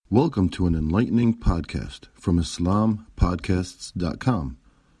Welcome to an enlightening podcast from IslamPodcasts.com.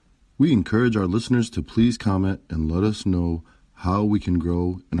 We encourage our listeners to please comment and let us know how we can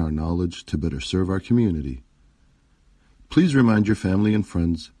grow in our knowledge to better serve our community. Please remind your family and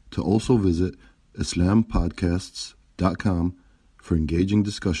friends to also visit IslamPodcasts.com for engaging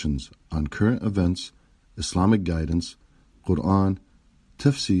discussions on current events, Islamic guidance, Quran,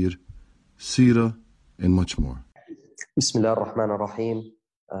 tafsir, seerah, and much more. Bismillah ar-Rahman ar-Rahim.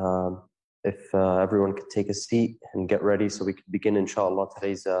 If everyone could take a seat and get ready so we could begin, inshallah,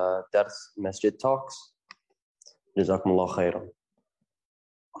 today's dars, Masjid Talks. Jazakumullah khairan.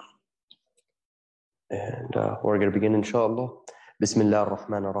 And we're going to begin, inshallah. Bismillah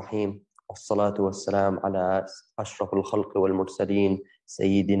ar-Rahman ar-Rahim. والصلاة والسلام على أشرف الخلق والمرسلين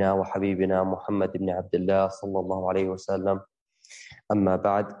سيدنا وحبيبنا محمد بن عبد الله صلى الله عليه وسلم. أما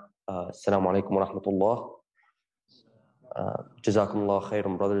بعد, السلام عليكم ورحمة الله. Jazakumullah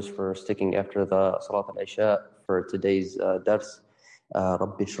khairan, brothers, for sticking after the Salat al-Isha for today's dars.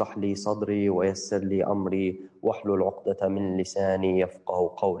 Rabbi shrah li sadri wa yassir li amri wahlul uqdata min lisani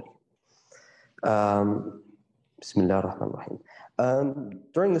yafqahu qawli. Bismillah ar-Rahman ar-Rahim.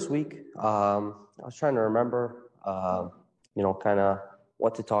 During this week, I was trying to remember, kind of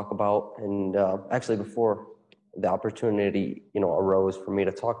what to talk about. And actually, before the opportunity, arose for me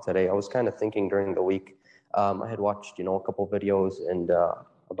to talk today, I was kind of thinking during the week. I had watched, a couple videos and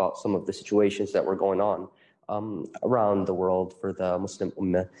about some of the situations that were going on around the world for the Muslim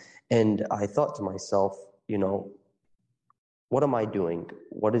Ummah. And I thought to myself, what am I doing?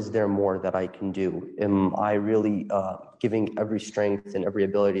 What is there more that I can do? Am I really giving every strength and every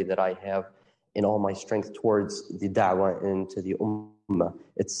ability that I have in all my strength towards the da'wah and to the Ummah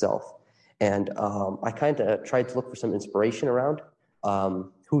itself? And I kind of tried to look for some inspiration around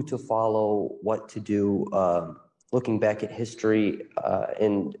who to follow, what to do, looking back at history,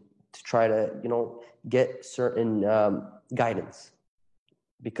 and to try to, get certain guidance.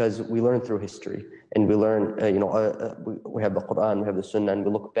 Because we learn through history, and we learn, we have the Quran, we have the Sunnah, and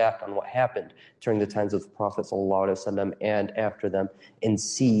we look back on what happened during the times of the Prophet ﷺ and after them, and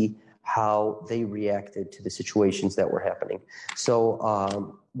see how they reacted to the situations that were happening. So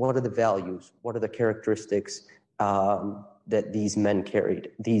what are the values? What are the characteristics that these men carried,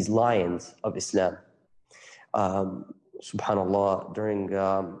 these lions of Islam? Subhanallah, during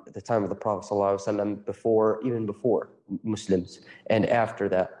the time of the Prophet ﷺ, even before Muslims, and after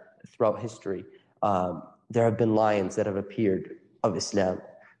that, throughout history, there have been lions that have appeared of Islam.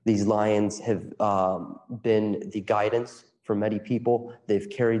 These lions have been the guidance for many people. They've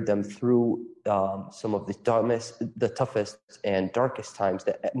carried them through some of the toughest and darkest times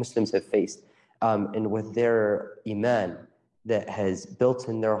that Muslims have faced. And with their iman that has built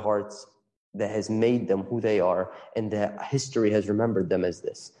in their hearts, that has made them who they are, and that history has remembered them as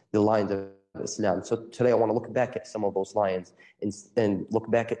this, the lions of Islam. So today I want to look back at some of those lions and look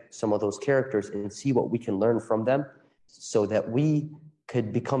back at some of those characters and see what we can learn from them so that we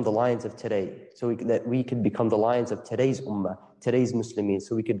could become the lions of today, that we could become the lions of today's ummah, today's Muslimin,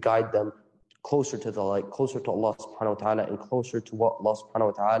 so we could guide them closer to the light, closer to Allah subhanahu wa ta'ala, and closer to what Allah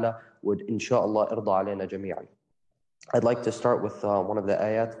subhanahu wa ta'ala would, inshallah, irda alayna jami'an. I'd like to start with one of the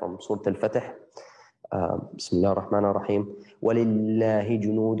ayat from Surah Al-Fatih. Bismillah ar-Rahman ar-Rahim. وَلِلَّهِ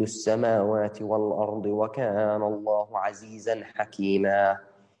جُنُودُ السَّمَاوَاتِ وَالْأَرْضِ وَكَانَ اللَّهُ عَزِيزًا حَكِيمًا.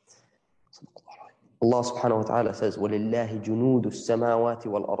 Allah subhanahu wa ta'ala says, وَلِلَّهِ جُنُودُ السَّمَاوَاتِ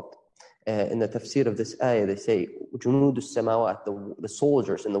وَالْأَرْضِ. In the tafsir of this ayah, they say, جُنُودُ السَّمَاوَاتِ, the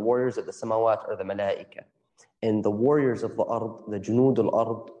soldiers and the warriors of the samawat are the malaika. And the warriors of the ard, the junud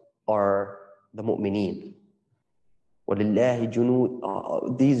al-ard, are the mu'mineen. وَلِلَّهِ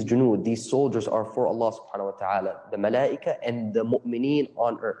جُنُود, these soldiers are for Allah subhanahu wa ta'ala, the malaika and the mu'mineen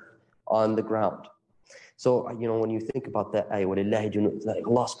on earth, on the ground. So, when you think about that ayah, وَلِلَّهِ جُنُود, like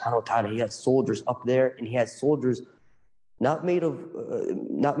Allah subhanahu wa ta'ala, He has soldiers up there, and He has soldiers not made of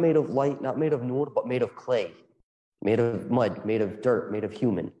light, not made of nur, but made of clay, made of mud, made of dirt, made of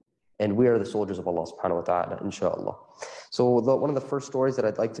human. And we are the soldiers of Allah subhanahu wa ta'ala, inshallah. So one of the first stories that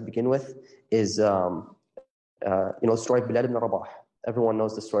I'd like to begin with is, the story of Bilal ibn Rabah. Everyone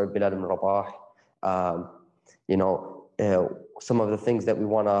knows the story of Bilal ibn Rabah. Some of the things that we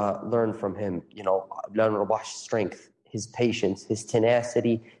want to learn from him, Bilal ibn Rabah's strength, his patience, his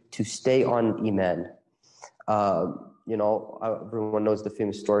tenacity to stay on iman. Everyone knows the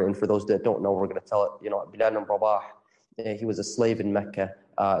famous story, and for those that don't know, we're going to tell it. Bilal ibn Rabah, he was a slave in Mecca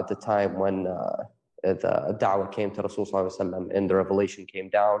at the time when the da'wah came to Rasulullah sallallahu alaihi wasallam and the revelation came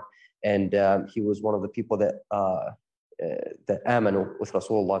down, and he was one of the people that amanu with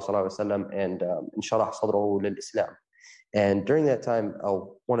Rasulullah sallallahu alaihi wasallam and insharaḥ sadrahu lil Islam. And during that time,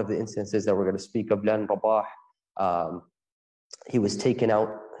 one of the instances that we're going to speak of, Bilal Rabah, he was taken out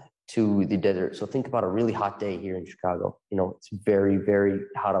to the desert. So think about a really hot day here in Chicago. It's very, very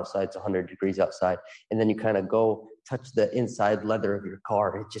hot outside. It's 100 degrees outside. And then you kind of go touch the inside leather of your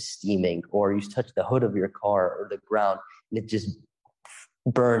car and it's just steaming, or you touch the hood of your car or the ground and it's just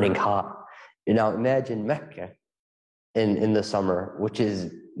burning hot. Now imagine Mecca in the summer, which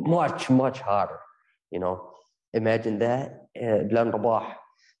is much, much hotter. Imagine that. Bilal Rabah,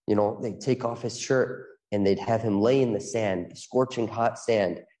 they take off his shirt and they'd have him lay in the sand, scorching hot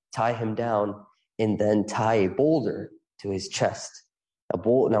sand, tie him down, and then tie a boulder to his chest.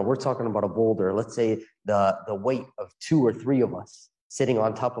 Now we're talking about a boulder. Let's say the weight of 2 or 3 of us sitting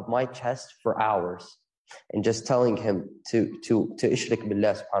on top of my chest for hours, and just telling him to ishrik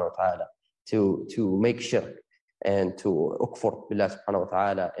billah subhanahu wa ta'ala, to make shirk, and to ukfur billah subhanahu wa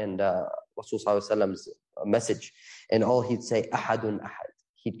ta'ala, and Rasul sallallahu alaihi wasallam's message. And all he'd say, ahadun ahad.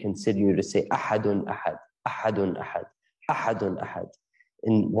 He'd continue to say, ahadun ahad, ahadun ahad, ahadun ahad.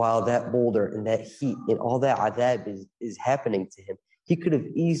 And while that boulder and that heat and all that adhab is happening to him, he could have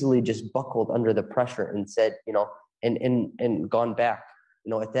easily just buckled under the pressure and said, and gone back.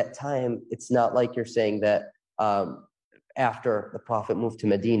 At that time, it's not like you're saying that after the Prophet moved to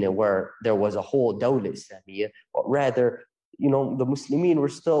Medina, where there was a whole Dawla Islamiyya, but rather, the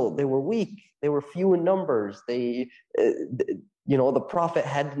Muslimin they were weak. They were few in numbers. The Prophet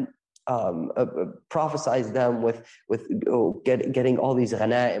hadn't prophesied them with getting all these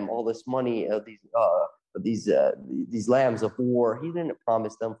ghanaim, all this money, these lambs of war. He didn't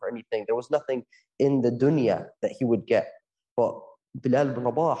promise them for anything. There was nothing in the dunya that he would get. But Bilal bin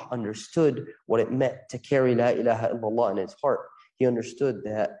Rabah understood what it meant to carry La ilaha illallah in his heart. He understood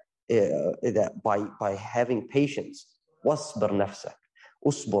that by having patience, wasbir nafsak,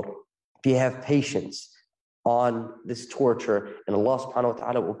 usbur, if you have patience on this torture, and Allah subhanahu wa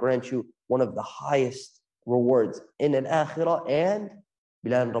ta'ala will grant you one of the highest rewards in an akhirah, and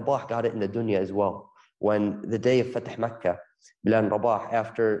Bilal bin Rabah got it in the dunya as well. When the day of Fatih Mecca, Bilal bin Rabah,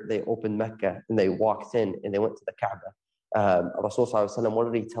 after they opened Mecca and they walked in and they went to the Kaaba, Rasul sallallahu alaihi wasallam,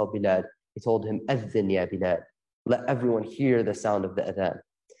 what did he tell Bilal? He told him, "Adhin ya Bilal." Let everyone hear the sound of the adhan.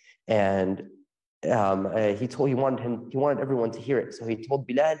 And he wanted everyone to hear it. So he told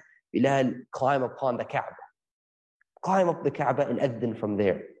Bilal, climb upon the Kaaba. Climb up the Kaaba and adhin from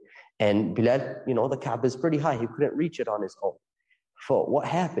there. And Bilal, the Kaaba is pretty high. He couldn't reach it on his own. So what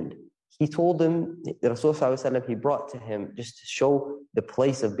happened? He told him, the Rasul sallallahu alaihi wasallam, he brought to him, just to show the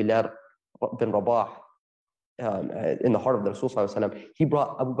place of Bilal bin Rabah in the heart of the Rasul sallallahu alaihi wasallam, he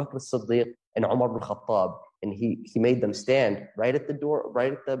brought Abu Bakr as-Siddiq and Umar bin Khattab, and he made them stand right at the door,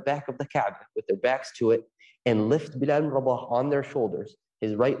 right at the back of the Kaaba with their backs to it, and lift Bilal bin Rabah on their shoulders,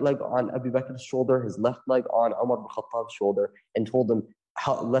 his right leg on Abu Bakr's shoulder, his left leg on Umar bin Khattab's shoulder, and told them,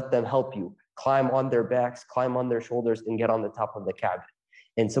 let them help you. Climb on their backs, climb on their shoulders, and get on the top of the Kaaba.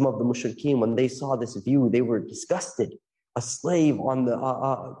 And some of the mushrikeen, when they saw this view, they were disgusted. A slave on the,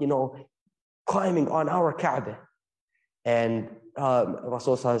 climbing on our Kaaba. And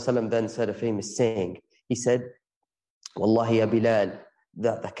Rasul sallallahu alaihi wasallam then said a famous saying. He said, "Wallahi ya Bilal,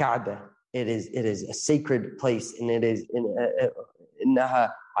 the Kaaba, it is a sacred place, and it is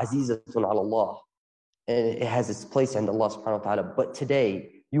innaha azizatun ala Allah, and it has its place in Allah subhanahu wa ta'ala. But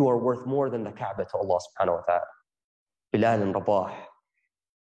today you are worth more than the Kaaba to Allah subhanahu wa ta'ala." Bilal and Rabah,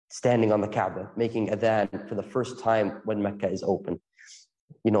 standing on the Kaaba, making adhan for the first time when Mecca is open.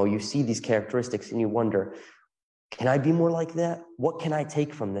 You see these characteristics and you wonder, can I be more like that? What can I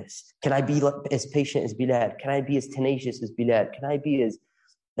take from this? Can I be as patient as Bilal? Can I be as tenacious as Bilal? Can I be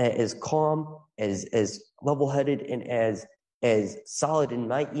as calm, as level-headed, and as solid in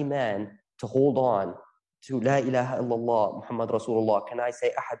my iman to hold on to La ilaha illallah, Muhammad Rasulullah? Can I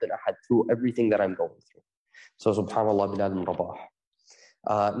say ahad and ahad through everything that I'm going through? So subhanallah, Bilal bin Rabah.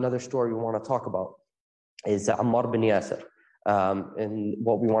 Another story we want to talk about is Ammar bin Yasir. And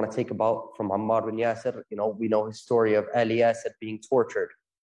what we want to take about from Ammar bin Yasir, we know his story of Ali Yasir being tortured.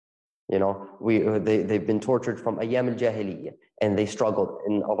 They've been tortured from Ayyam al-Jahiliyyah, and they struggled.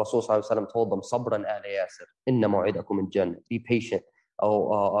 And Rasul sallallahu alaihi wasallam told them, "Sabran Ali Yasir, inna maw'idakum al-jannah." Be patient,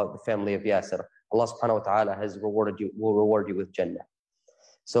 the family of Yasir. Allah subhanahu wa ta'ala will reward you with Jannah.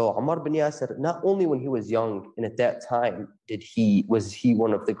 So Ammar bin Yasir, not only when he was young, and at that time was he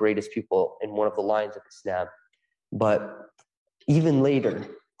one of the greatest people in one of the lines of Islam, but even later,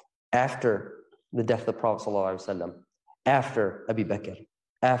 after the death of the Prophet ﷺ, after Abu Bakr,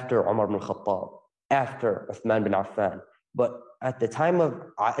 after Umar bin Khattab, after Uthman bin Affan, but at the time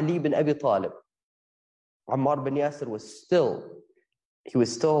of Ali bin Abi Talib, Ammar bin Yasir was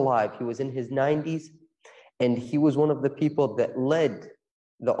still alive. He was in his 90s, And he was one of the people that led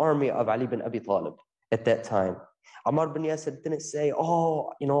the army of Ali bin Abi Talib at that time. Ammar bin Yasir didn't say,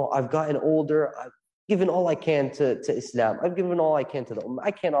 oh, I've gotten older. I've given all I can to Islam. I've given all I can to the Ummah.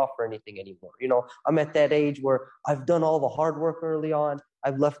 I can't offer anything anymore. I'm at that age where I've done all the hard work early on.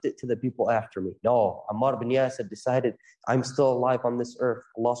 I've left it to the people after me. No, Ammar bin Yasir decided, I'm still alive on this earth.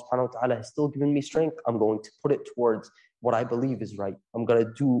 Allah subhanahu wa ta'ala has still given me strength. I'm going to put it towards what I believe is right. I'm gonna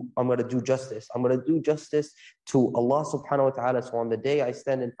do justice. I'm gonna do justice to Allah subhanahu wa ta'ala. So on the day I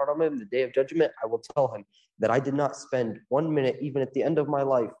stand in front of him, the day of judgment, I will tell him that I did not spend 1 minute, even at the end of my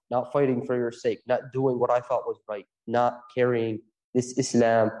life, not fighting for your sake, not doing what I thought was right, not carrying this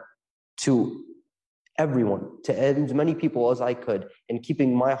Islam to everyone, to as many people as I could, and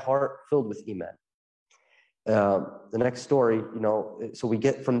keeping my heart filled with Iman. The next story, so we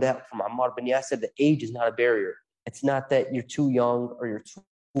get from Ammar bin Yasir, the age is not a barrier. It's not that you're too young or you're too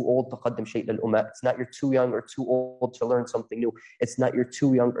old to qaddim shay' lil-ummah. It's not you're too young or too old to learn something new. It's not you're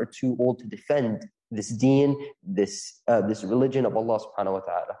too young or too old to defend this deen, this religion of Allah subhanahu wa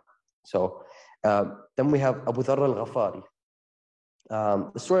ta'ala. So then we have Abu Dharr al-Ghafari.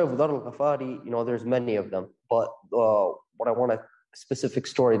 The story of Abu Dharr al-Ghafari, there's many of them, but what I want a specific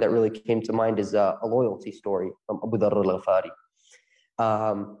story that really came to mind is a loyalty story from Abu Dharr al-Ghafari.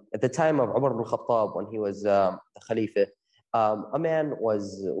 At the time of Umar ibn Khattab, when he was the Khalifa, a man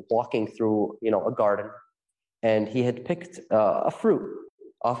was walking through, a garden, and he had picked a fruit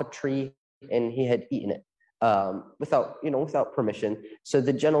off a tree, and he had eaten it without permission. So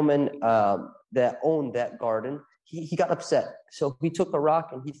the gentleman that owned that garden, he got upset. So he took a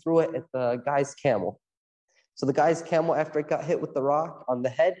rock and he threw it at the guy's camel. So the guy's camel, after it got hit with the rock on the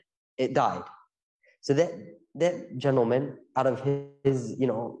head, it died. So that gentleman, out of his,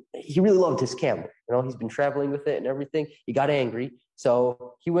 he really loved his camel. He's been traveling with it and everything. He got angry.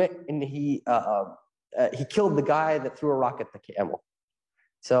 So he went and he killed the guy that threw a rock at the camel.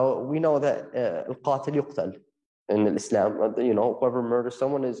 So we know that al-qatil yuqtal in Islam. Whoever murders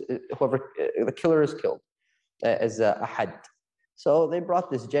someone the killer is killed as a had. So they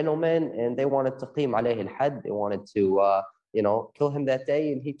brought this gentleman and they wanted to qim alayhi al-had. They wanted to kill him that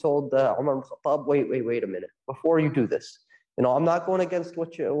day. And he told Umar ibn Khattab, wait a minute. Before you do this, I'm not going against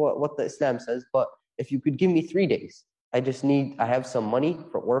what the Islam says, but if you could give me 3 days, I have some money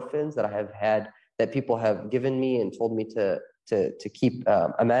for orphans that I have had, that people have given me and told me to keep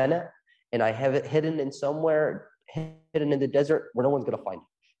amana, and I have it hidden in somewhere, hidden in the desert where no one's going to find it.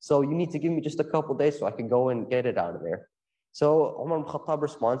 So you need to give me just a couple days so I can go and get it out of there. So Umar ibn Khattab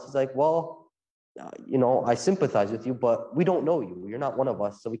responds, he's like, well, I sympathize with you, but we don't know you. You're not one of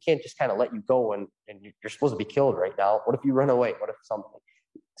us, so we can't just kind of let you go and you're supposed to be killed right now. What if you run away? What if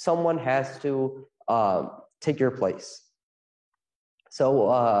someone has to take your place? So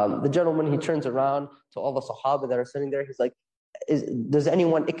the gentleman, he turns around to all the Sahaba that are sitting there. He's like, does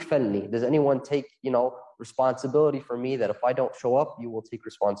anyone ikfalni? Does anyone take responsibility for me, that if I don't show up, you will take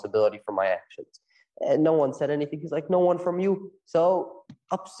responsibility for my actions? And no one said anything. He's like, no one from you. So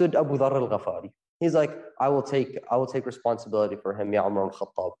up stood Abu Dharr al-Ghafari. He's like, I will take responsibility for him, ya Umar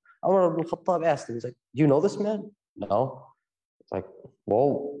al-Khattab. Umar ibn Khattab asked him, he's like, do you know this man? No. It's like,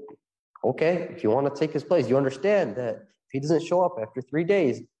 well, okay, if you want to take his place, you understand that if he doesn't show up after 3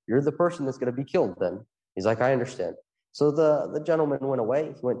 days, you're the person that's going to be killed then. He's like, I understand. So the gentleman went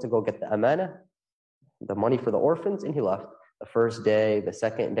away. He went to go get the amana, the money for the orphans, and he left. The first day, the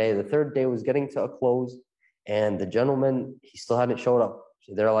second day, the third day was getting to a close, and the gentleman, he still hadn't showed up.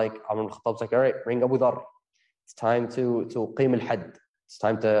 So they're like, Umar ibn Khattab's like, all right, bring Abu Dharr. It's time to qim al-had. It's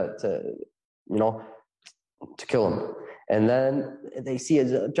time to kill him. And then they see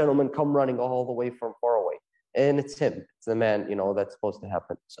a gentleman come running all the way from far away. And it's him. It's the man, that's supposed to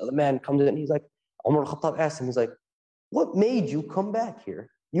happen. So the man comes in, and he's like, Umar ibn Khattab asked him, he's like, what made you come back here?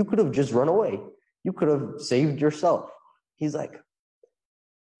 You could have just run away. You could have saved yourself. He's like,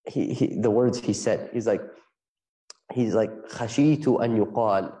 the words he said, he's like, خشيت أن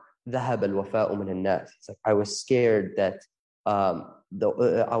يقال ذهب الوفاء من الناس. It's like, I was scared that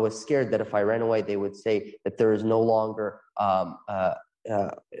if I ran away, they would say that there is no longer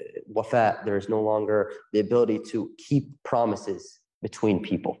wafa, there is no longer the ability to keep promises between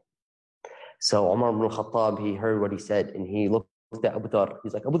people. So Umar ibn Khattab, he heard what he said, and he looked at Abu Dharr.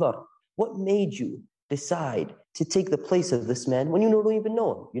 He's like, Abu Dharr, what made you decide to take the place of this man when you don't even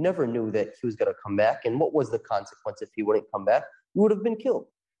know him? You never knew that he was going to come back, and what was the consequence if he wouldn't come back? You would have been killed.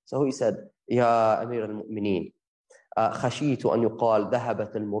 So he said, Ya Amir al-Mu'mineen, خشيت أن يقال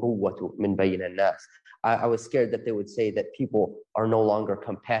ذهبت المروة من بين الناس. I was scared that they would say that people are no longer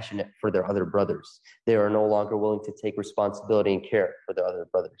compassionate for their other brothers. They are no longer willing to take responsibility and care for their other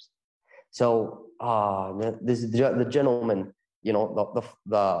brothers. So the gentleman,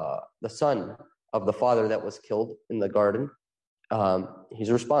 the son of the father that was killed in the garden,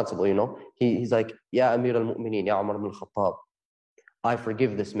 he's responsible. He's like, Ya Amir al-Mu'mineen, Ya Umar ibn al-Khattab, I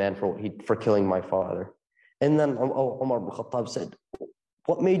forgive this man for killing my father. And then Umar ibn al-Khattab said,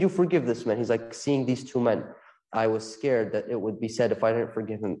 what made you forgive this man? He's like, seeing these two men, I was scared that it would be said if I didn't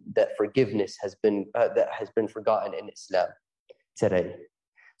forgive him that forgiveness has been forgotten in Islam today.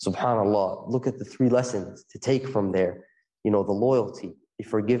 Subhanallah, look at the three lessons to take from there. The loyalty, the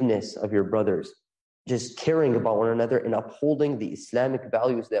forgiveness of your brothers, just caring about one another and upholding the Islamic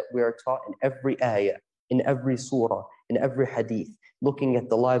values that we are taught in every ayah, in every surah, in every hadith, looking at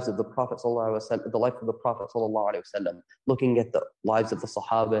the lives of the Prophet ﷺ, the life of the Prophet ﷺ, looking at the lives of the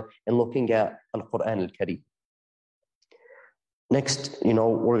Sahaba, and looking at Al-Quran Al-Kareem. Next,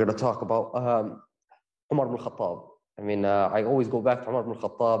 we're going to talk about Umar ibn Khattab. I always go back to Umar ibn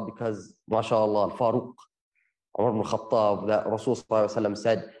Khattab because, mashallah, al-Faruq, Umar ibn Khattab, that Rasul ﷺ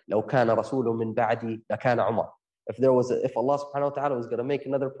said, لو كان رسول من بعدي لكان عمر. If Allah subhanahu wa ta'ala was going to make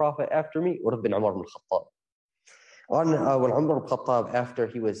another prophet after me, it would have been Umar ibn Khattab. When Umar ibn Khattab, after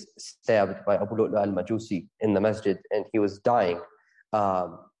he was stabbed by Abu Lu'lu al-Majusi in the masjid and he was dying,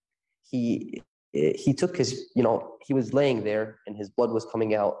 he took his, he was laying there and his blood was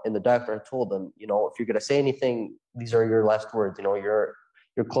coming out, and the doctor told him, if you're going to say anything, these are your last words, you're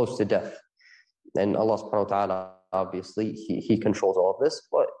close to death. And Allah subhanahu wa ta'ala, obviously, he controls all of this,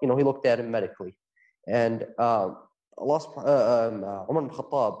 but, he looked at him medically. And Umar ibn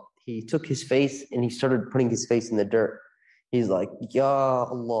Khattab, he took his face and he started putting his face in the dirt. He's like, Ya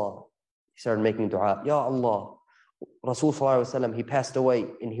Allah. He started making dua, Ya Allah. Rasul sallallahu alaihi wasallam, he passed away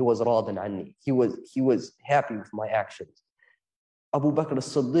and he was radin anni. He was happy with my actions. Abu Bakr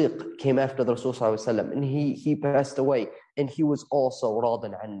as-Siddiq came after the Rasul sallallahu alaihi wasallam and he passed away and he was also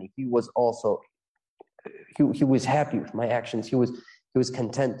radin anni. He was also he was happy with my actions. He was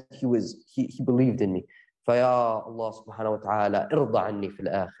content. He believed in me. فَيَا Allah subhanahu wa ta'ala irda anni fil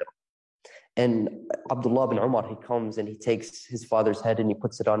akhirah. And Abdullah bin Umar, he comes and he takes his father's head and he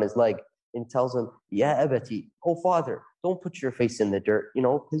puts it on his leg and tells him, Ya abati, oh father, don't put your face in the dirt,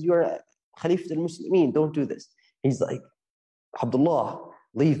 because you are Khalifat al-Muslimin, don't do this. He's like, Abdullah,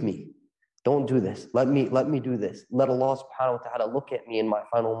 leave me. Don't do this. Let me do this. Let Allah subhanahu wa ta'ala look at me in my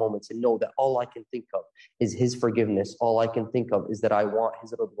final moments and know that all I can think of is His forgiveness. All I can think of is that I want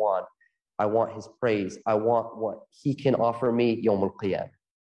His Ridwan. I want His praise. I want what He can offer me Yawm al-Qiyamah.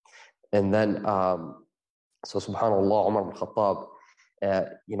 And then, so subhanAllah, Umar ibn Khattab,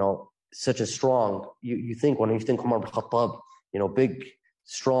 such a strong, you think, when you think Umar ibn Khattab, big,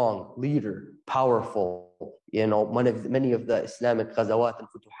 strong, leader, powerful, many of the Islamic ghazawat and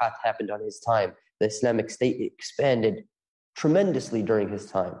futuhat happened on his time. The Islamic State expanded tremendously during his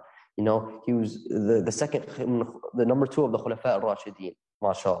time. He was the number 2 of the Khulafa al-Rashideen,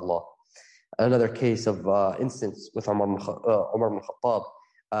 mashallah. Another case of instance with Umar ibn Khattab,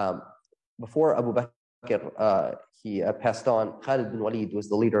 before Abu Bakr, he passed on, Khalid bin Walid was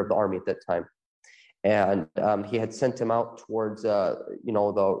the leader of the army at that time. And he had sent him out towards,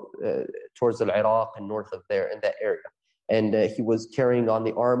 towards Iraq and north of there, in that area. And he was carrying on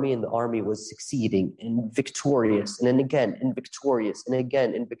the army, and the army was succeeding and victorious, and then again, and victorious, and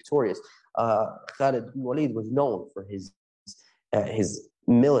again, and victorious. Khalid bin Walid was known for his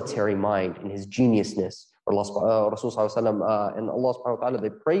military mind and his geniusness. Rasul and Allah subhanahu wa ta'ala, they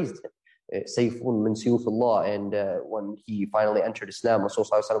praised him. Sayfun min suyufillah. And when he finally entered Islam, Rasul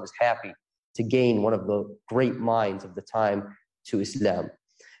was happy to gain one of the great minds of the time to Islam.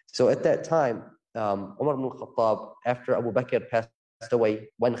 So at that time, Umar ibn Khattab, after Abu Bakr passed away,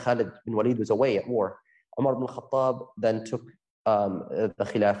 when Khalid bin Walid was away at war, Umar ibn Khattab then took the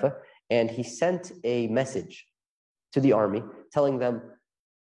Khilafah, and he sent a message to the army telling them,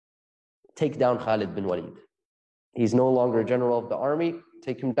 take down Khalid bin Walid. He's no longer general of the army.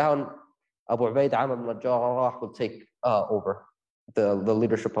 Take him down. Abu Ubaid Amr ibn al-Jarrah will take over the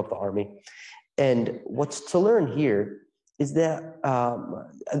leadership of the army. And what's to learn here is that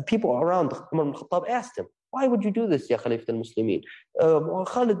people around Umar ibn Khattab asked him, why would you do this, Ya Khalifat al-Muslimin?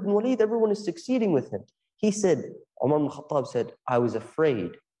 Khalid bin Walid, everyone is succeeding with him. He said, Umar ibn Khattab said, I was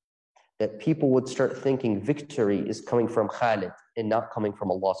afraid that people would start thinking victory is coming from Khalid and not coming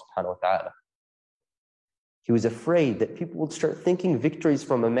from Allah subhanahu wa ta'ala. He was afraid that people would start thinking victories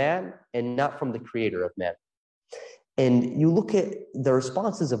from a man and not from the creator of man. And you look at the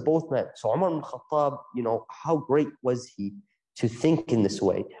responses of both men. So Umar ibn Khattab, how great was he to think in this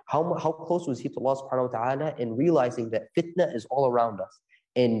way? How close was he to Allah subhanahu wa ta'ala, and realizing that fitna is all around us.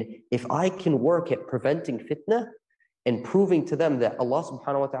 And if I can work at preventing fitna and proving to them that Allah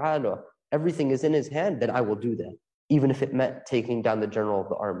subhanahu wa ta'ala everything is in his hand, then I will do that, even if it meant taking down the general of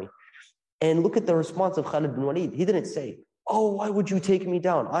the army. And look at the response of Khalid bin Walid. He didn't say, oh, why would you take me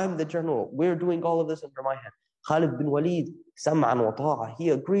down? I'm the general. We're doing all of this under my hand. Khalid bin Walid, sam'an wa ta'a. He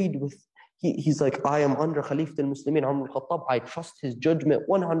agreed with, he's like, I am under Khalifat al-Muslimin, Umar al-Khattab. I trust his judgment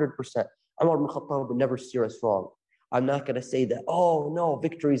 100%. Umar al-Khattab would never steer us wrong. I'm not going to say that, oh no,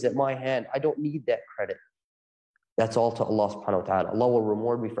 victory's at my hand. I don't need that credit. That's all to Allah subhanahu wa ta'ala. Allah will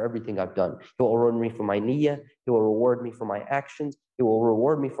reward me for everything I've done. He will reward me for my niyyah. He will reward me for my actions. He will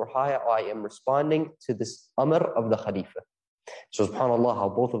reward me for how I am responding to this amr of the Khalifa. So subhanAllah, how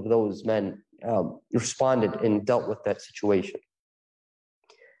both of those men responded and dealt with that situation.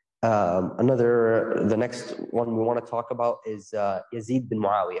 The next one we want to talk about is Yazid bin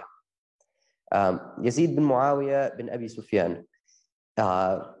Muawiyah. Yazid bin Muawiyah bin Abi Sufyan.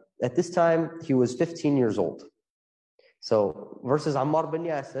 At this time, he was 15 years old. So versus Ammar bin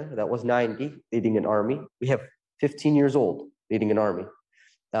Yasir, that was 90, leading an army. We have 15 years old, leading an army.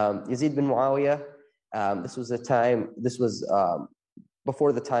 Yazid bin Muawiyah, this was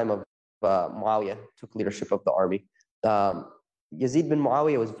before the time of Muawiyah took leadership of the army. Yazid bin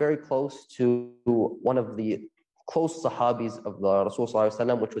Muawiyah was very close to one of the close Sahabis of the Rasul Sallallahu Alaihi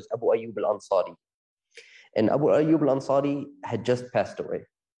Wasallam, which was Abu Ayyub al-Ansari. And Abu Ayyub al-Ansari had just passed away.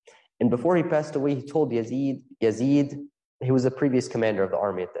 And before he passed away, he told Yazid, he was a previous commander of the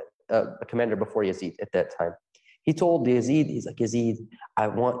army, a commander before Yazid at that time. He told Yazid, he's like, Yazid, I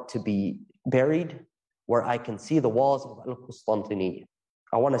want to be buried where I can see the walls of Al-Qustantiniya.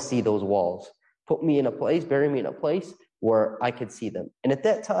 I want to see those walls. Put me in a place, bury me in a place where I could see them. And at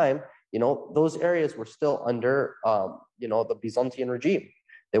that time, those areas were still under, the Byzantine regime.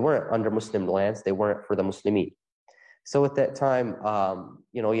 They weren't under Muslim lands. They weren't for the Muslimin. So at that time,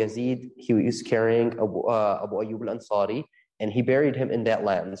 Yazid, he was carrying Abu Ayyub al-Ansari, and he buried him in that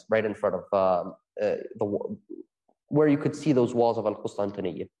land, right in front of where you could see those walls of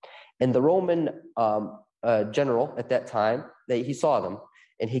Al-Qustantiniya. And the Roman general at that time, he saw them,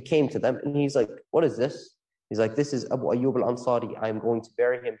 and he came to them, and he's like, what is this? He's like, this is Abu Ayyub al-Ansari. I'm going to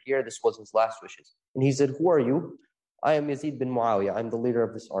bury him here. This was his last wishes. And he said, who are you? I am Yazid bin Muawiyah. I'm the leader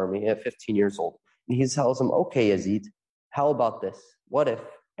of this army at 15 years old. And he tells him, okay, Yazid, how about this? What if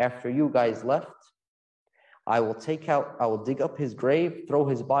after you guys left, I will dig up his grave, throw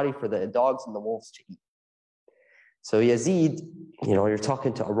his body for the dogs and the wolves to eat. So Yazid, you're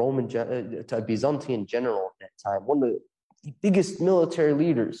talking to to a Byzantine general at that time, one of the biggest military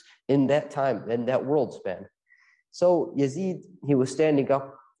leaders in that time, in that world span. So Yazid, he was standing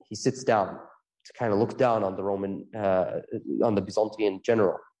up, he sits down to kind of look down on on the Byzantine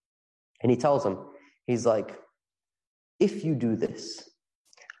general. And he tells him, he's like, if you do this,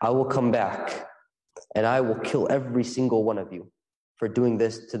 I will come back and I will kill every single one of you for doing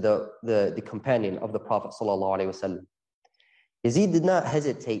this to the companion of the Prophet sallallahu alaihi wasallam. Yazid did not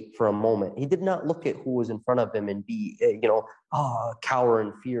hesitate for a moment. He did not look at who was in front of him and be, cower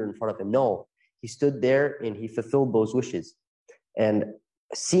in fear in front of him. No, he stood there and he fulfilled those wishes. And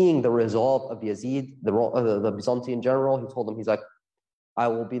seeing the resolve of Yazid, the Byzantine general, he told him, he's like, I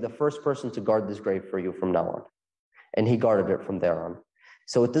will be the first person to guard this grave for you from now on. And he guarded it from there on.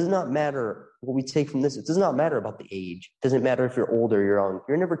 So it does not matter what we take from this. It does not matter about the age. It doesn't matter if you're old or you're young.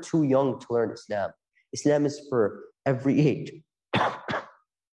 You're never too young to learn Islam. Islam is for every age.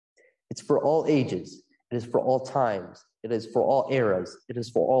 It's for all ages. It is for all times. It is for all eras. It is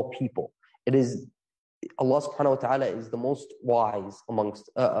for all people. It is Allah subhanahu wa ta'ala is the most wise amongst,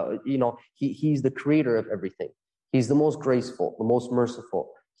 He's the creator of everything. He's the most graceful, the most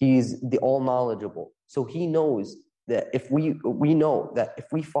merciful. He's the all-knowledgeable. So He knows that if we know that if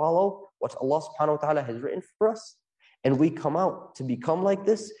we follow what Allah subhanahu wa ta'ala has written for us, and we come out to become like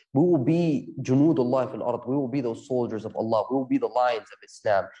this, we will be Junudullah fil ard. We will be those soldiers of Allah. We will be the lions of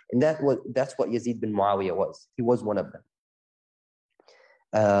Islam. And that's what Yazid bin Muawiyah was. He was one of them.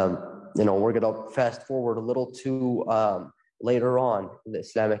 We're going to fast forward a little to later on in the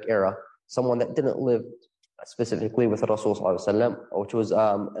Islamic era, someone that didn't live specifically with Rasul sallallahu alaihi wasallam, which was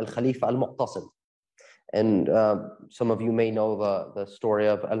Al-Khalifa Al-Mu'tasim. And some of you may know the story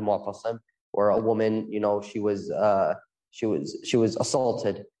of Al-Mu'tasim, where a woman, she was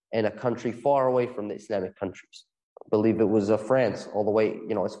assaulted in a country far away from the Islamic countries. I believe it was France, all the way,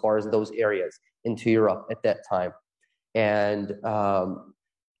 as far as those areas into Europe at that time. And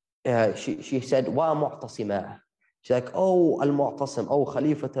she said, "Wa mu'tasima." She's like, "Oh, al-Mu'tasim, oh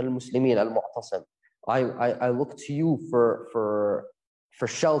Khalifat al-Muslimin, al-Mu'tasim. I look to you for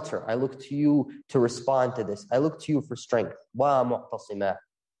shelter. I look to you to respond to this. I look to you for strength. Wa mu'tasima."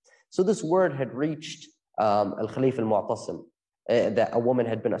 So this word had reached Al-Khalifa al-Mu'tasim. that a woman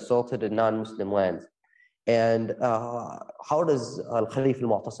had been assaulted in non-Muslim lands. And how does Al-Khalif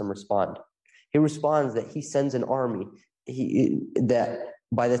al-Mu'tasim respond? He responds that he sends an army, that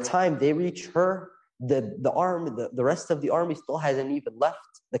by the time they reach her, the rest of the army still hasn't even left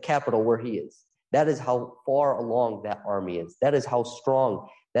the capital where he is. That is how far along that army is. That is how strong,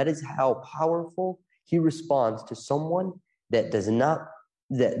 that is how powerful he responds to someone that does not,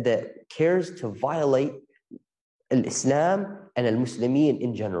 that cares to violate al-Islam and al-Muslimin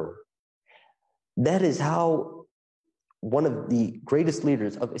in general. That is how one of the greatest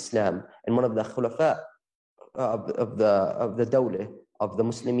leaders of Islam and one of the khulafa of the dawlah, of the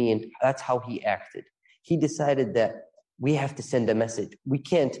Muslimin, that's how he acted. He decided that we have to send a message. We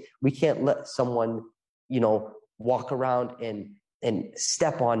can't let someone, walk around and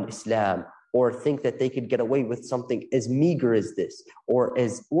step on Islam or think that they could get away with something as meager as this or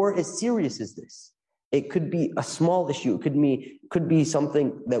as serious as this. It could be a small issue. It could be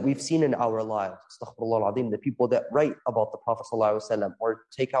something that we've seen in our lives. Astaghfirullah al-Azim, the people that write about the Prophet ﷺ or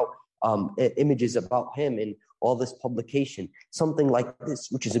take out images about him in all this publication. Something like this,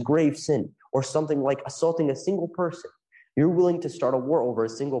 which is a grave sin, or something like assaulting a single person. You're willing to start a war over a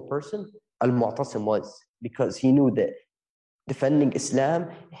single person? Al-Mu'tasim was, because he knew that defending Islam,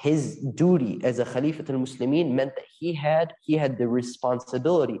 his duty as a Khalifat al-Muslimin meant that he had the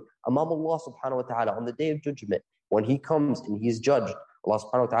responsibility among Allah subhanahu wa ta'ala on the day of judgment. When he comes and he's judged, Allah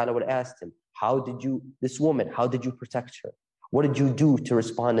subhanahu wa ta'ala would ask him, how did you protect her? What did you do to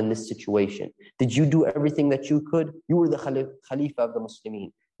respond in this situation? Did you do everything that you could? You were the Khalifa of the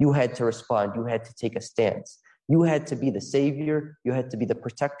Muslimin. You had to respond. You had to take a stance. You had to be the savior. You had to be the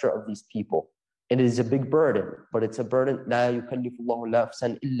protector of these people. It is a big burden, but it's a burden. لا يكلف الله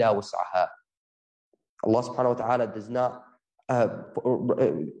نفسا إلا وسعها. Allah subhanahu wa ta'ala does not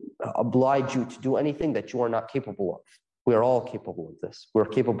oblige you to do anything that you are not capable of. We are all capable of this. We're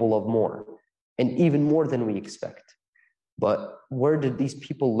capable of more, and even more than we expect. But where did these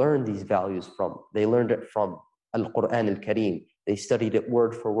people learn these values from? They learned it from Al-Quran Al-Kareem. They studied it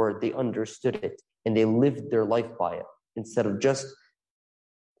word for word. They understood it, and they lived their life by it. Instead of just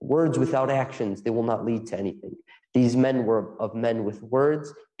words without actions, they will not lead to anything. These men were of men with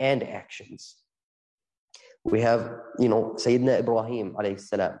words and actions. We have, Sayyidina Ibrahim alayhi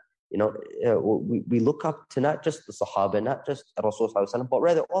salam. We look up to not just the Sahaba, not just Rasul sallallahu alaihi wasallam, but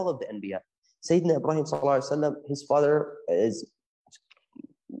rather all of the Anbiya. Sayyidina Ibrahim sallallahu alaihi wasallam, his father, is,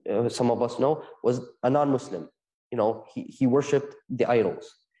 some of us know, was a non-Muslim. He worshipped the idols.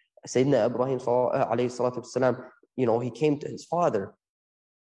 Sayyidina Ibrahim alayhi salatu wasalam, he came to his father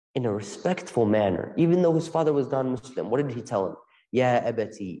in a respectful manner, even though his father was non-Muslim. What did he tell him? يا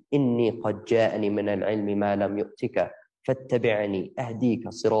أبتي إني قد جاءني من العلم ما لم يؤتك فاتبعني أهديك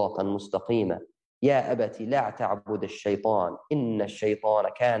صراطا مستقيما يا أبتي لا تعبد الشيطان إن الشيطان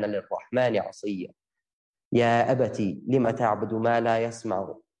كان للرحمن عصيا يا أبتي لم تعبد ما لا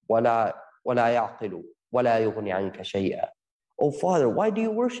يسمع ولا يعقل ولا يغني عنك شيئا. Oh Father, why do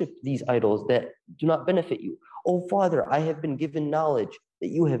you worship these idols that do not benefit you? Oh Father, I have been given knowledge that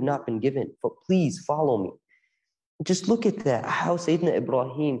you have not been given, but please follow me. Just look at that, how Sayyidina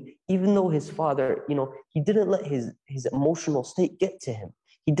Ibrahim, even though his father, he didn't let his emotional state get to him.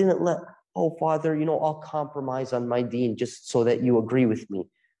 He didn't let, oh Father, I'll compromise on my deen just so that you agree with me.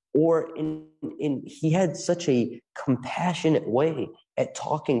 Or he had such a compassionate way at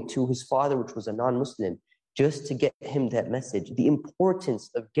talking to his father, which was a non-Muslim, just to get him that message. The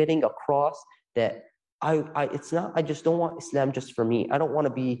importance of getting across that I just don't want Islam just for me. I don't want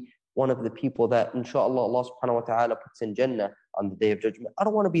to be one of the people that, inshallah, Allah subhanahu wa ta'ala puts in Jannah on the day of judgment. I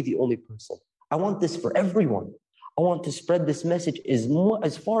don't want to be the only person. I want this for everyone. I want to spread this message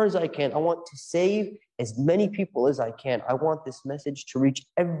as far as I can. I want to save as many people as I can. I want this message to reach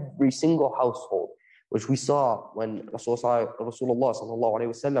every single household, which we saw when Rasulullah sallallahu alayhi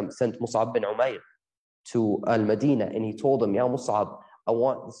wa sallam sent Mus'ab bin Umayr to Al-Madinah, and he told him, Ya Mus'ab, I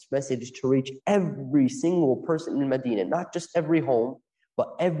want this message to reach every single person in Medina, not just every home,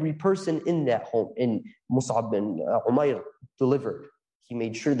 but every person in that home. And Mus'ab bin Umayr delivered. He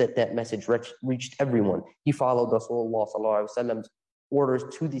made sure that message reached everyone. He followed Rasulullah sallallahu alaihi wasallam's orders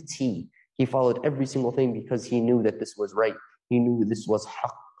to the T. He followed every single thing because he knew that this was right. He knew this was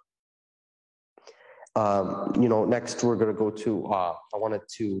haqq. Next we're going to go to, I wanted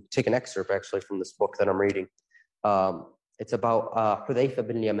to take an excerpt actually from this book that I'm reading. It's about Hudhayfa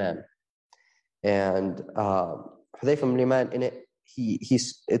bin Yaman. And Hudhayfa bin Yaman, in it,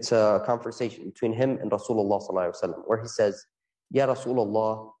 it's a conversation between him and Rasulullah sallallahu alaihi wasallam, where he says, Ya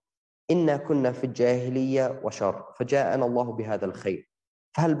Rasulullah, inna kunna fi jahiliya wa shar, faja'ana Allah bihadha al-khayr.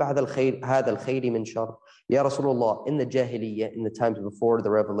 فهل بعد الخير هذا الخير من شر? Ya Rasulullah, in the Jahiliyyah, in the times before the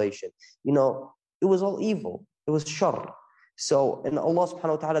revelation, it was all evil. It was shar. So, and Allah subhanahu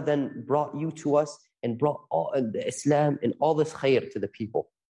wa ta'ala then brought you to us and brought all the Islam and all this khair to the people.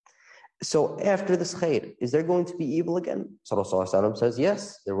 So after this khair, is there going to be evil again? So Rasulullah says,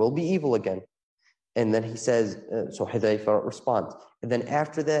 yes, there will be evil again. And then he says, so Hudayfa responds, and then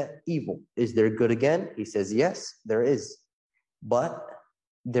after that evil, is there good again? He says, yes, there is. But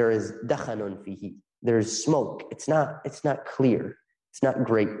there is dakhanun fihi. There is smoke. It's not clear. It's not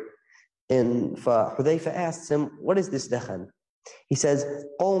great. And Hudayfa asks him, what is this dakhan? He says,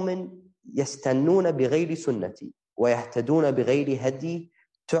 قَوْمٍ يَسْتَنُّونَ بِغَيْرِ سُنَّتِي وَيَهْتَدُونَ بِغَيْرِ هَدِي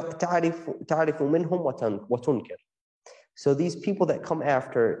تعرف منهم وتنكر. So these people that come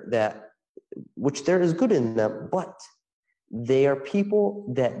after that, which there is good in them, but they are people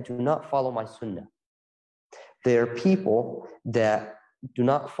that do not follow my sunnah. They are people that do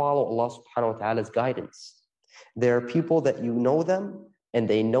not follow Allah subhanahu wa ta'ala's guidance. There are people that you know them and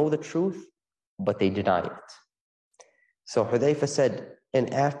they know the truth, but they deny it. So Hudayfa said,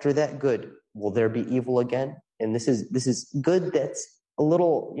 and after that good, will there be evil again? And this is good that's a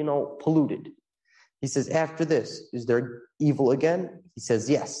little, polluted. He says, after this, is there evil again? He says,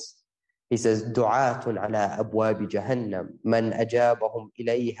 yes. He says, دُعَاتٌ عَلَىٰ أَبْوَابِ جَهَنَّمْ مَنْ أَجَابَهُمْ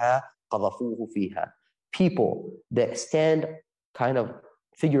إِلَيْهَا قَذَفُوهُ فِيهَا. People that stand kind of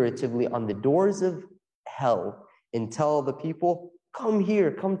figuratively on the doors of hell and tell the people, come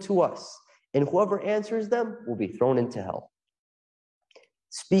here, come to us. And whoever answers them will be thrown into hell.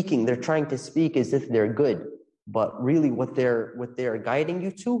 They're trying to speak as if they're good, but really what they're guiding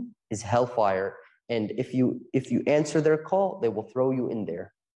you to is hellfire. And if you answer their call, they will throw you in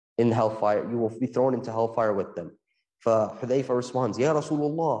there, in hellfire. You will be thrown into hellfire with them. Hudayfa responds, Ya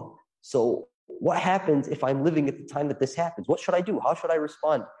Rasulullah, so what happens if I'm living at the time that this happens? What should I do? How should I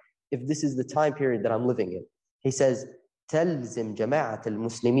respond if this is the time period that I'm living in? He says, تَلْزِمْ جَمَاعَةَ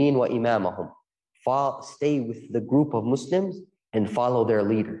الْمُسْلِمِينَ وَإِمَامَهُم. Stay with the group of Muslims and follow their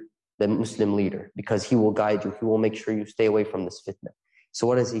leader, the Muslim leader, because he will guide you. He will make sure you stay away from this fitna. So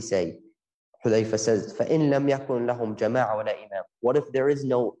what does he say? Hudayfa says, فَإِن لَمْ يَكُنْ لَهُمْ جَمَاعَ وَلَا إِمَامٍ. What if there is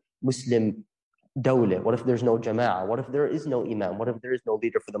no Muslim dawla? What if there's no jama'ah? What if there is no imam? What if there is no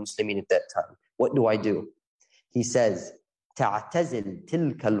leader for the Muslimin at that time? What do I do? He says, تعتزل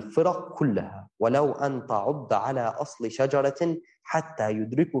تلك الفرق كلها ولو أن تعض على أصل شجرة حتى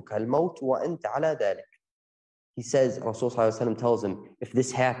يدركك الموت وأنت على ذلك. He says, Rasulullah tells him, if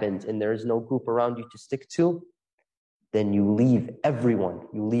this happens and there is no group around you to stick to, then you leave everyone.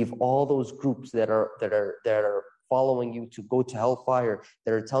 You leave all those groups that are following you to go to hellfire,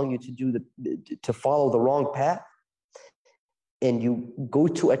 that are telling you to follow the wrong path. And you go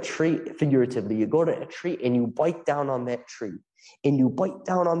to a tree, figuratively, you go to a tree and you bite down on that tree. And you bite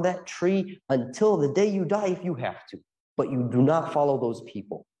down on that tree until the day you die if you have to. But you do not follow those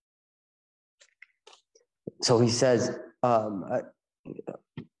people. So he says,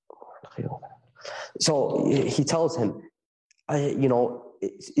 so he tells him,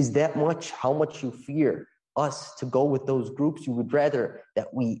 is that much how much you fear us to go with those groups? You would rather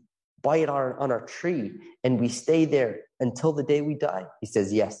that we bite on our tree and we stay there until the day we die? He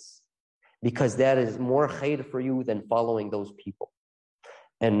says, yes, because that is more khair for you than following those people.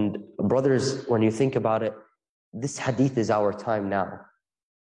 And brothers, when you think about it, this hadith is our time now.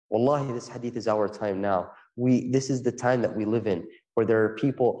 Wallahi, this hadith is our time now. This is the time that we live in, where there are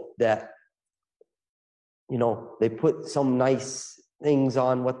people that, they put some nice things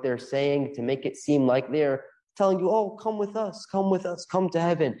on what they're saying to make it seem like they're telling you, oh, come with us, come to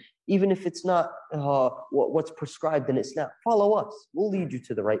heaven. Even if it's not what's prescribed in Islam, follow us. We'll lead you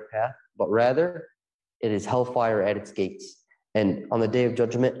to the right path. But rather, it is hellfire at its gates. And on the Day of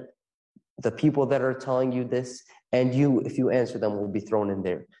Judgment, the people that are telling you this, and you, if you answer them, will be thrown in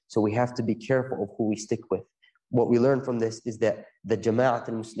there. So we have to be careful of who we stick with. What we learn from this is that the Jama'at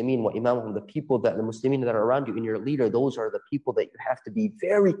al-Muslimin wa imamahum, the people that the Muslimin that are around you and your leader, those are the people that you have to be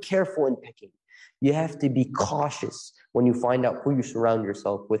very careful in picking. You have to be cautious when you find out who you surround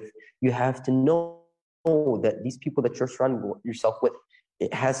yourself with. You have to know that these people that you're surrounding yourself with,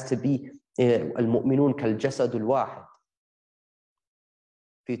 it has to be al-mu'minun kal-jasad al-wahid.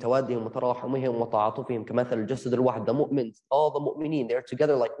 في توادهم وتراحمهم وتعاطفهم كمثل الجسد الواحد. The mu'mins, all the mu'mineen, they're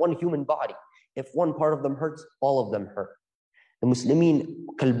together like one human body. If one part of them hurts, all of them hurt. The Muslimin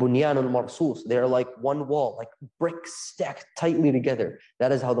كالبنيان المرصوص, they're like one wall, like bricks stacked tightly together.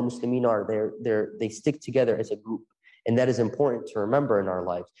 That is how the Muslimin are. They stick together as a group. And that is important to remember in our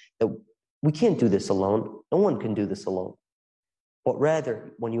lives, that we can't do this alone. No one can do this alone. But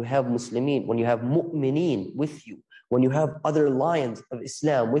rather, when you have Muslimin, when you have mu'mineen with you, when you have other lions of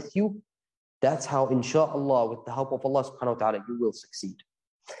Islam with you, that's how, inshaAllah, with the help of Allah subhanahu wa ta'ala, you will succeed.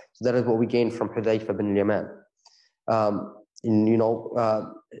 So that is what we gained from Hudayfa bin Yaman. Sayyidina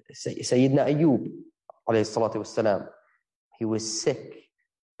Ayyub, alayhi salatu wassalam, he was sick.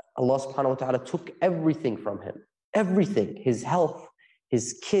 Allah subhanahu wa ta'ala took everything from him. Everything. His health,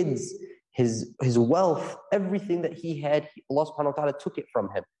 his kids, his wealth, everything that he had, Allah subhanahu wa ta'ala took it from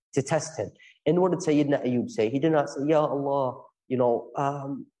him to test him. And what did Sayyidina Ayyub say? He did not say, Ya Allah,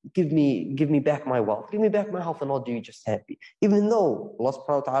 give me back my wealth, give me back my health, and I'll do you just happy. Even though Allah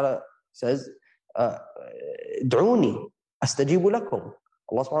subhanahu wa ta'ala says, Du'uni astajibu lakum.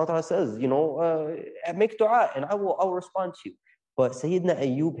 Allah subhanahu wa ta'ala says, make dua and I will respond to you. But Sayyidina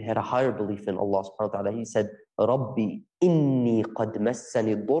Ayyub had a higher belief in Allah subhanahu wa ta'ala. He said, Rabbi inni qad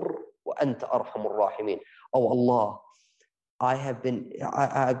massani dur wa anta arhamur rahimin. Oh Allah, I have been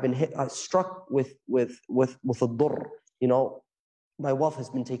struck with a dur. My wealth has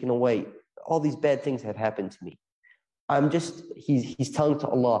been taken away. All these bad things have happened to me. He's telling to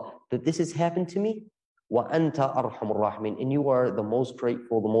Allah that this has happened to me. Wa anta arhamur rahimin, and you are the most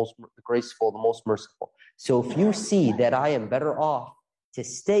grateful, the most graceful, the most merciful. So if you see that I am better off to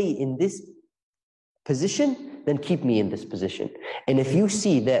stay in this position, then keep me in this position. And if you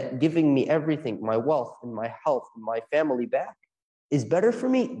see that giving me everything, my wealth and my health and my family back, is better for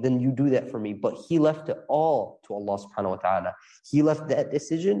me, then you do that for me. But he left it all to Allah subhanahu wa ta'ala. He left that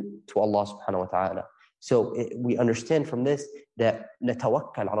decision to Allah subhanahu wa ta'ala. So we understand from this that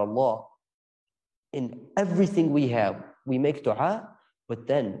natawakkal ala Allah. In everything we have, we make dua, but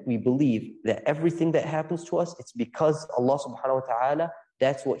then we believe that everything that happens to us, it's because Allah subhanahu wa ta'ala,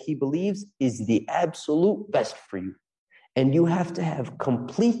 that's what he believes is the absolute best for you. And you have to have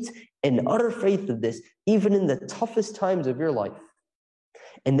complete and utter faith of this, even in the toughest times of your life.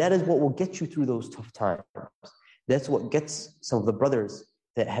 And that is what will get you through those tough times. That's what gets some of the brothers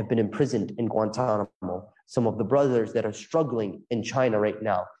that have been imprisoned in Guantanamo, some of the brothers that are struggling in China right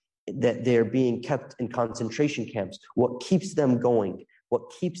now, that they're being kept in concentration camps. What keeps them going, what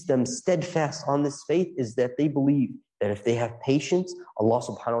keeps them steadfast on this faith is that they believe that if they have patience, Allah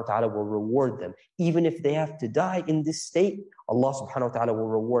subhanahu wa ta'ala will reward them. Even if they have to die in this state, Allah subhanahu wa ta'ala will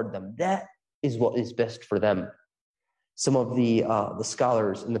reward them. That is what is best for them. Some of the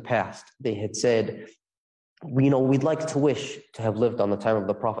scholars in the past, they had said, we'd like to wish to have lived on the time of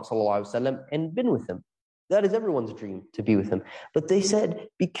the Prophet ﷺ and been with him. That is everyone's dream, to be with him. But they said,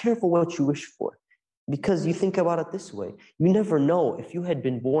 be careful what you wish for. Because you think about it this way. You never know if you had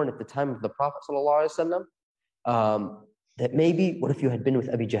been born at the time of the Prophet ﷺ, that maybe, what if you had been with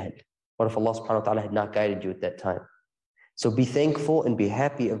Abi Jahl? What if Allah subhanahu wa ta'ala had not guided you at that time? So be thankful and be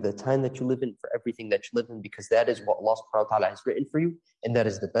happy of the time that you live in, for everything that you live in, because that is what Allah subhanahu wa ta'ala has written for you, and that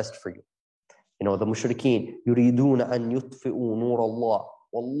is the best for you. The mushrikeen, يُرِيدُونَ أَن يُطْفِئُوا نُورَ اللَّهِ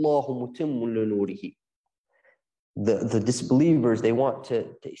وَاللَّهُ مُتِمٌّ لِنُورِهِ. The disbelievers, they want to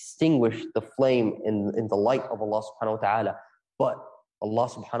extinguish the flame in the light of Allah subhanahu wa ta'ala, but Allah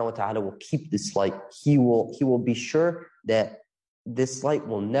subhanahu wa ta'ala will keep this light. He will be sure that this light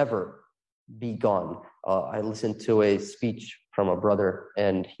will never be gone. I listened to a speech from a brother,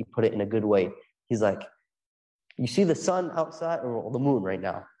 and he put it in a good way. He's like, you see the sun outside, or the moon right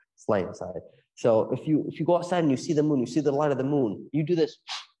now, it's light outside. So if you go outside and you see the moon, you see the light of the moon, you do this.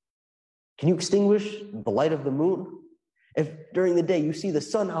 Can you extinguish the light of the moon? If during the day you see the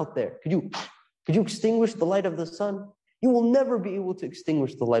sun out there, could you extinguish the light of the sun? You will never be able to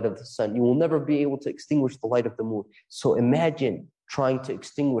extinguish the light of the sun. You will never be able to extinguish the light of the moon. So imagine trying to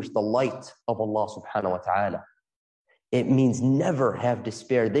extinguish the light of Allah subhanahu wa ta'ala. It means never have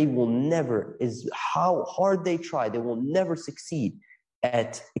despair. They will never, is how hard they try, they will never succeed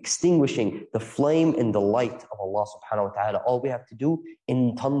at extinguishing the flame and the light of Allah subhanahu wa ta'ala. All we have to do,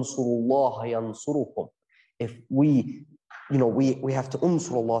 in tansurullaha yansurukum. If we have to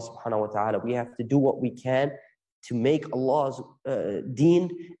unsur Allah subhanahu wa ta'ala. We have to do what we can to make Allah's deen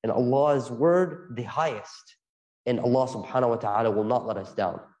and Allah's word the highest. And Allah subhanahu wa ta'ala will not let us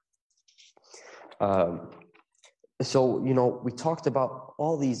down. So, we talked about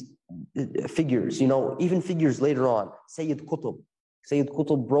all these figures, even figures later on. Sayyid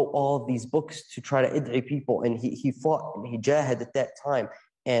Qutb wrote all these books to try to id'i people, and he fought and he jahad at that time.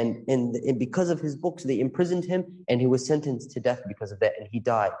 And because of his books, they imprisoned him, and he was sentenced to death because of that, and he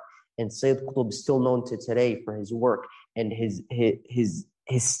died. And Sayyid Qutb is still known to today for his work and his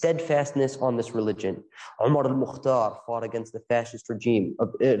steadfastness on this religion. Umar al-Mukhtar fought against the fascist regime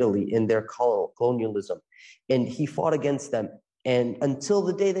of Italy in their colonialism. And he fought against them. And until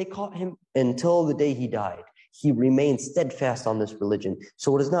the day they caught him, until the day he died, he remained steadfast on this religion.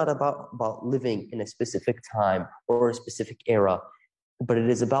 So it is not about living in a specific time or a specific era, but it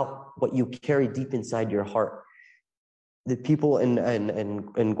is about what you carry deep inside your heart. The people in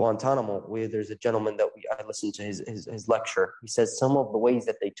Guantanamo, where there's a gentleman that I listened to his lecture. He says some of the ways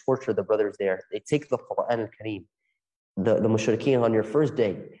that they torture the brothers there, they take the Quran al-Kareem, the mushrikeen on your first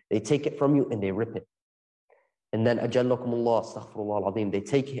day, they take it from you and they rip it. And then ajallakumullah, astaghfirullah al-azim, they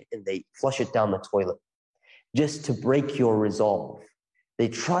take it and they flush it down the toilet just to break your resolve. They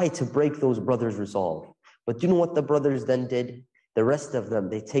try to break those brothers' resolve. But do you know what the brothers then did? The rest of them,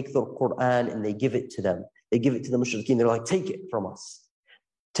 they take the Quran and they give it to them. They give it to the mushrikeen. They're like, take it from us.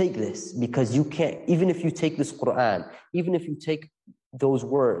 Take this, because you can't, even if you take this Quran, even if you take those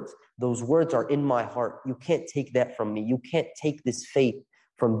words are in my heart. You can't take that from me. You can't take this faith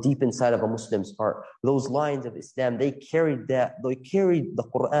from deep inside of a Muslim's heart. Those lines of Islam, they carried the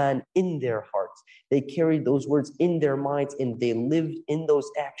Quran in their hearts. They carried those words in their minds, and they lived in those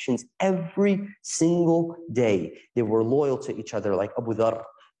actions every single day. They were loyal to each other, like Abu Dharr.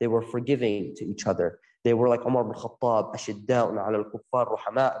 They were forgiving to each other. They were like Umar ibn Khattab, أشداء على الكفار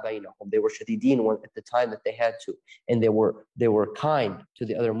رحماء بينهم. They were shadideen at the time that they had to, and they were kind to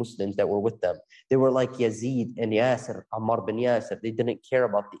the other Muslims that were with them. They were like Yazid and Yasir, Ammar bin Yasir. They didn't care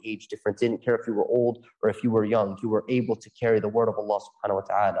about the age difference. They didn't care if you were old or if you were young. You were able to carry the word of Allah subhanahu wa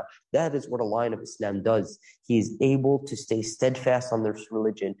ta'ala. That is what a lion of Islam does. He is able to stay steadfast on this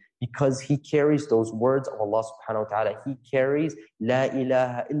religion because he carries those words of Allah subhanahu wa ta'ala. He carries La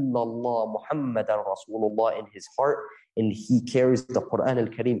ilaha illallah Muhammadan Rasulullah in his heart, and he carries the Quran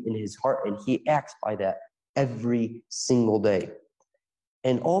al-Kareem in his heart, and he acts by that every single day.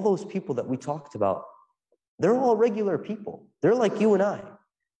 And all those people that we talked about, they're all regular people. They're like you and I.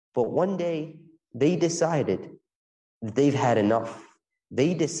 But one day, they decided that they've had enough.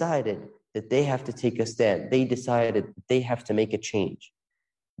 They decided that they have to take a stand. They decided that they have to make a change.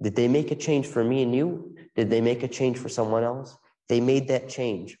 Did they make a change for me and you? Did they make a change for someone else? They made that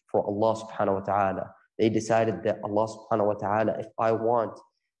change for Allah subhanahu wa ta'ala. They decided that Allah subhanahu wa ta'ala, if I want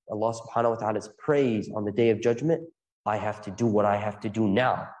Allah subhanahu wa ta'ala's praise on the day of judgment, I have to do what I have to do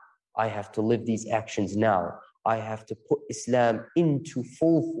now. I have to live these actions now. I have to put Islam into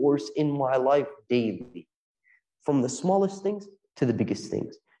full force in my life daily. From the smallest things to the biggest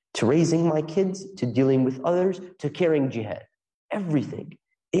things. To raising my kids, to dealing with others, to carrying jihad. Everything.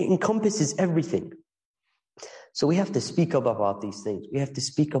 It encompasses everything. So we have to speak up about these things. We have to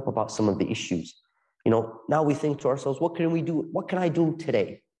speak up about some of the issues. Now we think to ourselves, what can we do? What can I do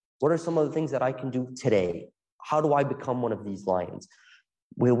today? What are some of the things that I can do today? How do I become one of these lions?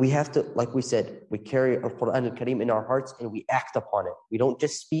 Well, we have to, like we said, we carry our Quran al-Kareem in our hearts and we act upon it. We don't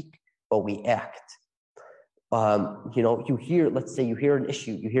just speak, but we act. Let's say you hear an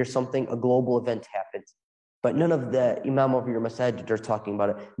issue, you hear something, a global event happens, but none of the imam of your masajid are talking about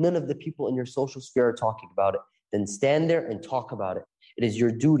it. None of the people in your social sphere are talking about it. Then stand there and talk about it. It is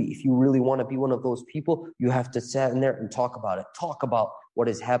your duty. If you really want to be one of those people, you have to stand there and talk about it. Talk about what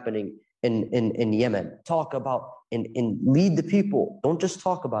is happening in Yemen. Talk about and lead the people. Don't just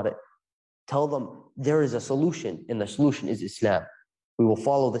talk about it. Tell them there is a solution, and the solution is Islam. We will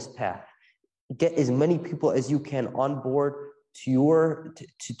follow this path. Get as many people as you can on board to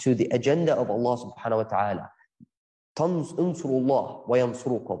the agenda of Allah subhanahu wa ta'ala. Tansurullah wa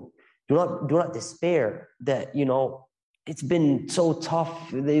yansurukum. Do not despair that, it's been so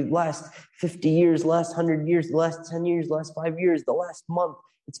tough the last 50 years, last 100 years, the last 10 years, last 5 years, the last month.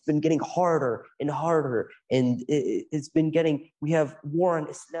 It's been getting harder and harder. And we have war on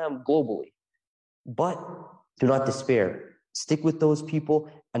Islam globally. But do not despair. Stick with those people,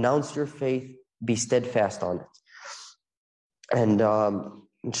 announce your faith, be steadfast on it. And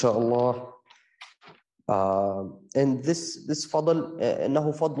inshallah, and this fadl,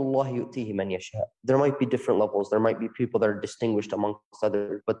 إنه فضل الله يؤتيه من يشاء. There might be different levels. There might be people that are distinguished amongst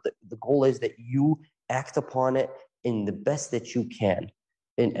others, but the goal is that you act upon it in the best that you can.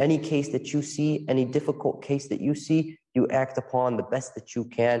 In any case that you see, any difficult case that you see, you act upon the best that you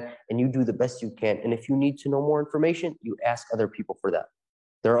can, and you do the best you can. And if you need to know more information, you ask other people for that.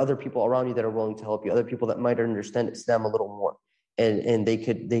 There are other people around you that are willing to help you, other people that might understand Islam a little more. And they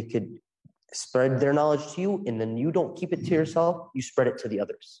could spread their knowledge to you, and then you don't keep it to yourself, you spread it to the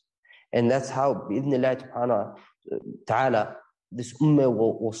others. And that's how, bi'idhnillah ta'ala, this ummah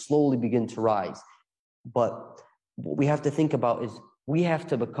will slowly begin to rise. But what we have to think about is we have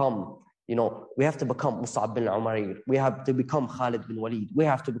to become Mus'ab bin Umair. We have to become Khalid bin Walid. We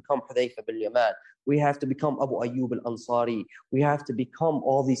have to become Hudayfa bin Yaman. We have to become Abu Ayyub al-Ansari. We have to become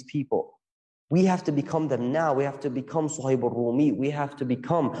all these people. We have to become them now. We have to become Suhaib al-Rumi. We have to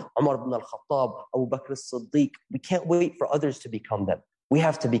become Umar ibn al-Khattab, Abu Bakr as-Siddiq. We can't wait for others to become them. We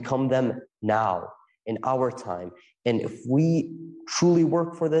have to become them now, in our time. And if we truly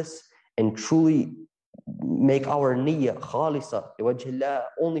work for this and truly make our niyyah khalisa liwajhillah,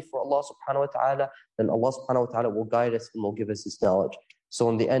 only for Allah subhanahu wa ta'ala, then Allah subhanahu wa ta'ala will guide us and will give us His knowledge. So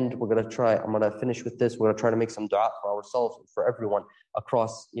in the end, I'm going to finish with this. We're going to try to make some dua for ourselves and for everyone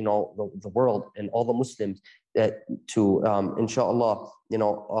across, the world and all the Muslims to, inshallah,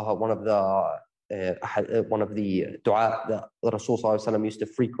 one of the dua that Rasul sallallahu alaihi wasallam used to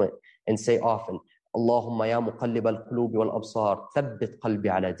frequent and say often, Allahumma ya muqallib al-qulubi wal-absar, thabbit qalbi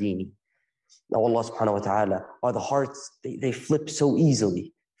ala dini. Now Allah subhanahu wa ta'ala, the hearts, they flip so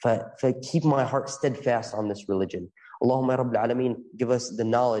easily. Keep my heart steadfast on this religion. Allahumma Rabbil Alameen, give us the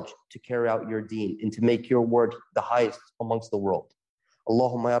knowledge to carry out your deen and to make your word the highest amongst the world.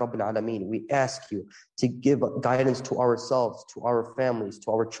 Allahumma Rabbil Alameen, we ask you to give guidance to ourselves, to our families, to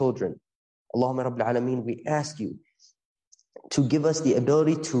our children. Allahumma Rabbil Alameen, we ask you to give us the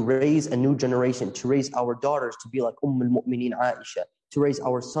ability to raise a new generation, to raise our daughters to be like al-Mu'mineen Aisha, to raise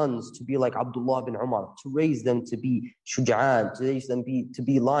our sons to be like Abdullah bin Umar, to raise them to be shuja'an, to raise them to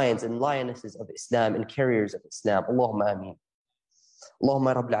be lions and lionesses of Islam and carriers of Islam. Allahumma ameen.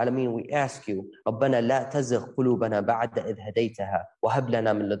 Allahumma Rabbil Alameen, we ask you, ربنا لا تزغ قلوبنا بعد إذ هديتها وهب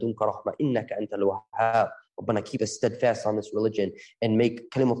لنا من لدنك رحمة إنك أنت الوهاب. ربنا, keep us steadfast on this religion and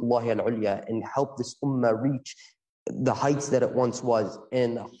make kalimatullah al-ulya and help this ummah reach the heights that it once was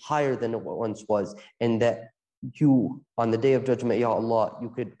and higher than it once was, and that you, on the day of judgment, Ya Allah, you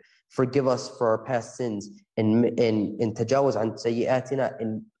could forgive us for our past sins and tajawaz an sayyi'atina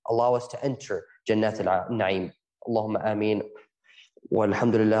and allow us to enter Jannat al-Na'im. Allahumma ameen.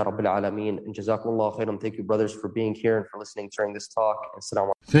 Walhamdulillah Rabbil Alameen. And Jazakumullah khairan. Thank you, brothers, for being here and for listening during this talk.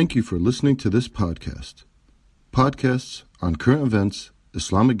 Thank you for listening to this podcast. Podcasts on current events,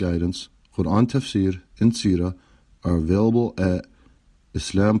 Islamic guidance, Quran tafsir, and seerah are available at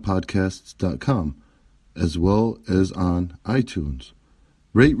islampodcasts.com, as well as on iTunes.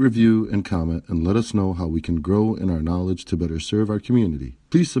 Rate, review, and comment, and let us know how we can grow in our knowledge to better serve our community.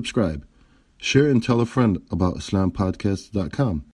 Please subscribe, share, and tell a friend about islampodcasts.com.